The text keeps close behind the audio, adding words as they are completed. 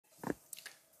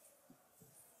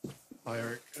Hi,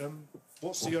 Eric.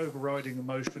 What's the overriding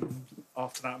emotion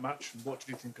after that match, and what did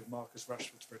you think of Marcus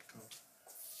Rashford's red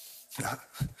card?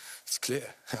 It's clear.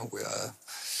 We are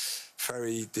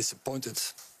very disappointed.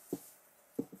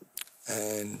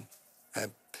 And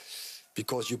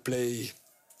because you play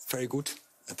very good,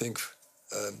 I think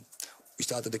we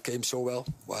started the game so well,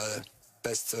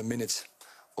 best minutes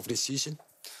of this season.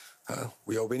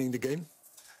 We are winning the game,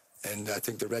 and I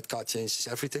think the red card changes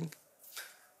everything.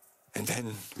 And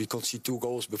then we concede 2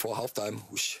 goals before halftime,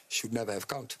 which should never have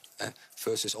counted.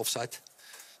 First is offside,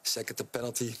 second a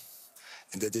penalty,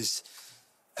 and that is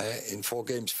in 4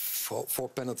 games, 4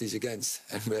 penalties against,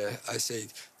 and where I say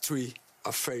 3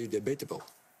 are very debatable.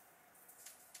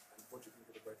 And what do you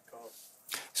think of the red card?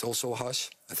 It's also harsh.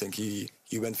 I think he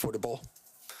went for the ball,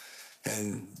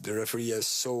 and the referee has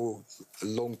so a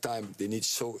long time. They need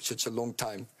such a long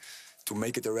time to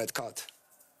make it a red card.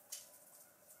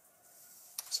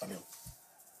 Samuel.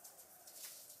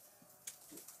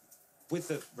 With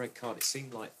the red card, it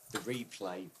seemed like the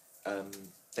replay,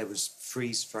 there was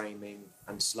freeze framing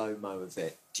and slow-mo of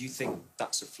it. Do you think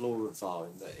that's a flaw of VAR,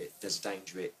 in that there's a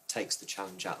danger it takes the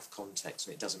challenge out of context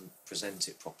and it doesn't present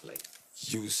it properly?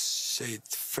 You say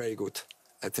it very good.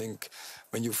 I think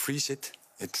when you freeze it,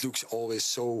 it looks always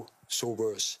so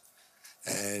worse.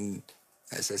 And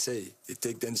as I say, it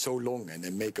takes them so long and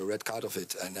they make a red card of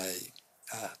it. And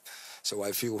so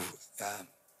I feel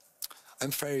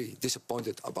I'm very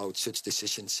disappointed about such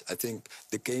decisions. I think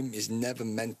the game is never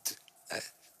meant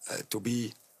to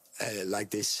be like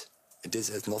this. This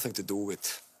has nothing to do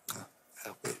with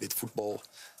football.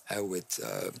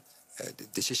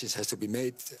 Decisions has to be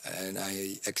made, and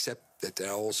I accept that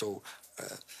there are also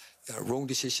wrong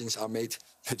decisions are made.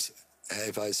 But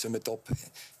if I sum it up,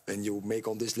 when you make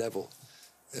on this level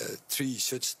 3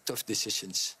 such tough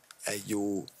decisions,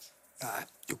 you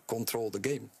control the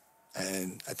game,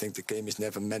 and I think the game is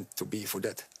never meant to be for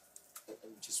that.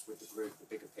 And just with the group, the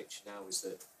bigger picture now is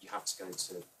that you have to go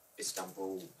to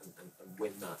Istanbul and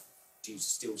win that. Do you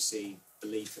still see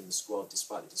belief in the squad,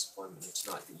 despite the disappointment of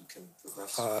tonight, that you can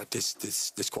progress?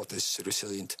 This squad is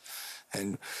resilient,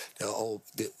 and the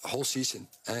whole season,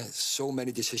 so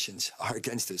many decisions are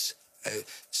against us.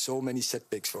 So many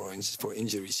setbacks for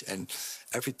injuries, and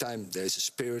every time there's a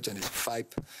spirit and a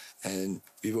vibe, and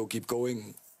we will keep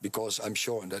going, because I'm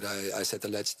sure that I said the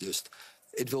lads just,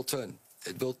 it will turn.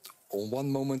 It will, on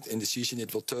one moment in the season,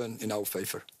 it will turn in our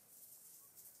favor.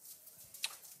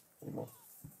 Any more?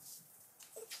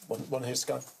 One here's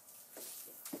to go.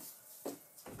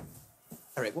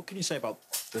 Eric, what can you say about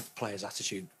the players'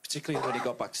 attitude, particularly when it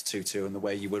got back to 2-2 and the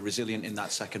way you were resilient in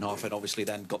that second half and obviously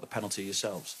then got the penalty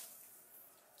yourselves?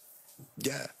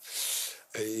 Yeah,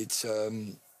 it's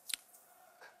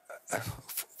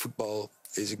football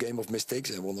is a game of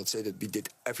mistakes. I will not say that we did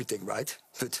everything right,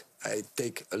 but I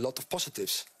take a lot of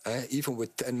positives. Even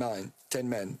with 10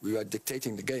 men, we were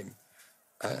dictating the game,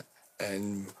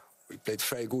 and we played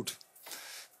very good.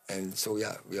 And so,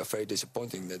 yeah, we are very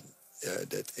disappointing that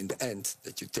that in the end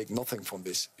that you take nothing from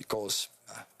this, because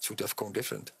it should have gone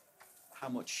different. How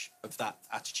much of that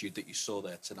attitude that you saw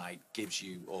there tonight gives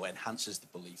you or enhances the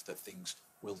belief that things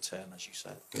will turn, as you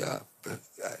said? Yeah, but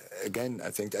again, I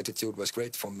think the attitude was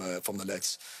great from the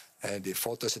lads. And they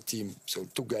fought as a team, so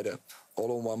together,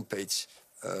 all on one page,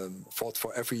 fought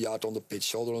for every yard on the pitch,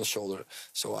 shoulder on shoulder.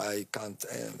 So I can't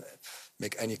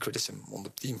make any criticism on the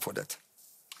team for that.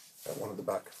 One at the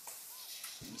back.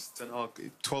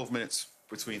 12 minutes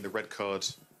between the red card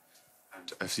and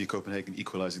FC Copenhagen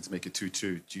equalising to make it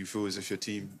 2-2. Do you feel as if your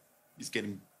team is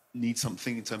needs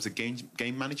something in terms of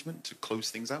game management to close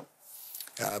things out?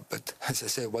 Yeah, but as I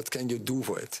said, what can you do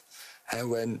for it? And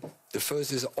when the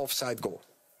first is an offside goal,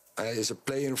 there's a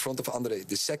player in front of Andre.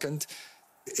 The second,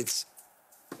 it's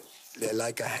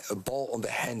like a ball on the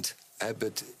hand,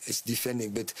 but it's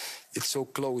defending, but it's so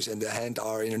close and the hand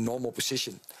are in a normal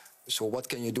position. So what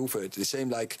can you do for it? The same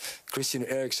like Christian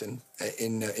Eriksen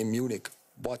in Munich.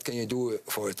 What can you do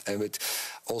for it? And with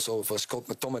also for Scott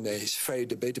McTominay, it's very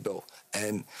debatable.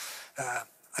 And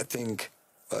I think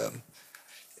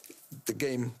the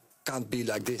game can't be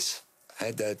like this.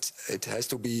 That it has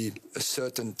to be a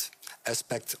certain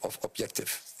aspect of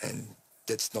objective, and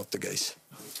that's not the case.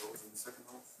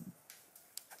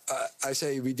 I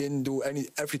say we didn't do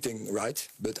everything right,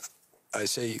 but I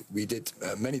say we did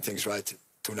many things right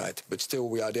tonight. But still,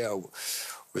 we are there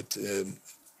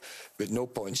with no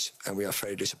points, and we are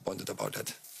very disappointed about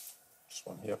that. Just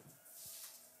one here.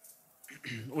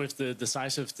 With the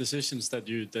decisive decisions that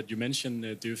you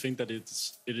mentioned, do you think that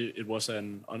it was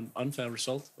an unfair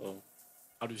result, or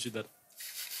how do you see that?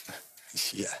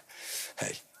 Yeah,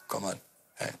 hey, come on.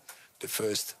 The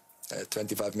first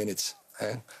 25 minutes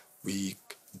We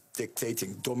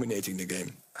dictating, dominating the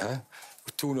game. We're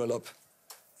 2-0 up,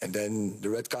 and then the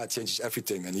red card changes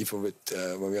everything. And even with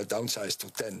when we are downsized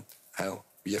to 10,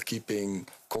 we are keeping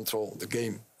control of the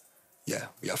game. Yeah,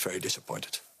 we are very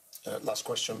disappointed. Last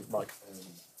question, Mike.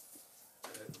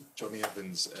 Johnny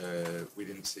Evans, we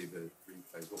didn't see the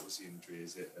replays. What was the injury?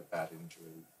 Is it a bad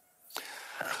injury?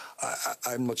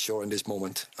 I'm not sure in this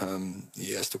moment.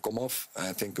 He has to come off.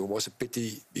 I think it was a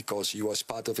pity because he was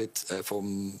part of it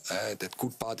from that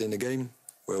good part in the game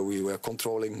where we were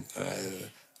controlling,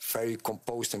 very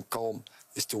composed and calm.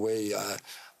 Is the way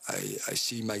I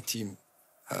see my team.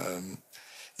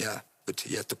 Yeah, but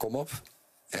he had to come off,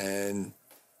 and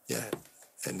yeah,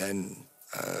 and then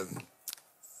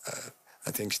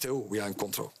I think still we are in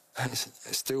control.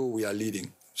 Still we are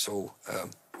leading. So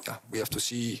yeah, we have to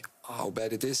see how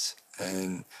bad it is,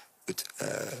 but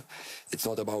it's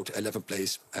not about 11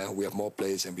 players. We have more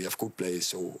players and we have good players,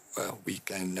 so we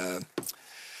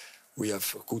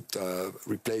have good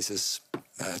replaces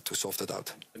to solve that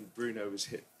out. And Bruno was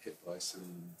hit by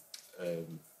some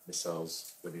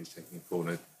missiles when he was taking a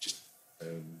corner. Just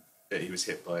he was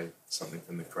hit by something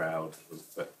from the crowd, was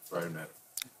thrown at.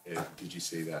 Did you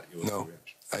see that? No,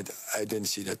 I didn't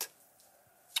see that.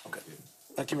 Okay.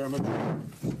 Thank you very much.